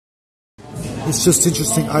it's just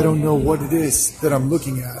interesting. I don't know what it is that I'm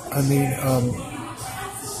looking at. I mean,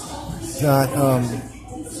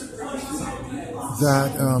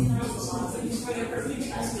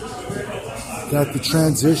 that the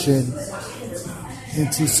transition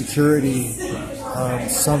into security,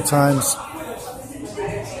 sometimes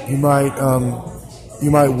you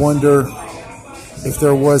might wonder if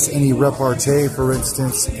there was any repartee, for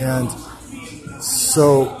instance. And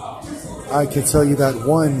so I can tell you that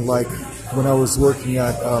one, like when I was working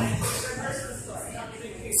at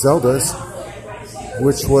Zelda's,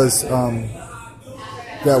 which was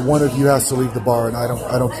that one of you has to leave the bar, and I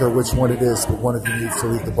don't care which one it is, but one of you needs to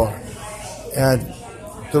leave the bar. And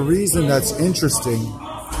the reason that's interesting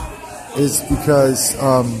is because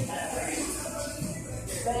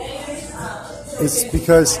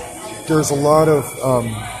there's a lot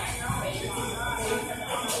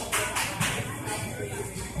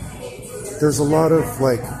of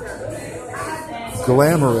like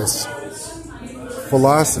glamorous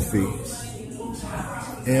philosophy,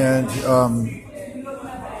 and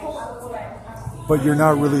but you're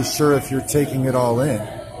not really sure if you're taking it all in,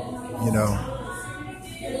 you know.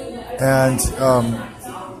 And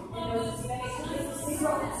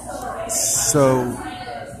so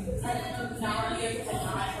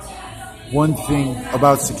one thing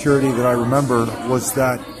about security that I remember was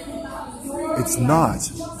that it's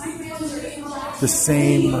not the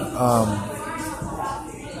same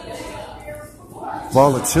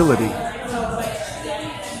volatility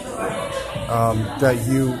that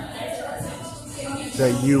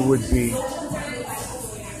you would be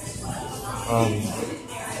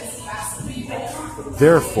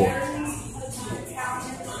there for.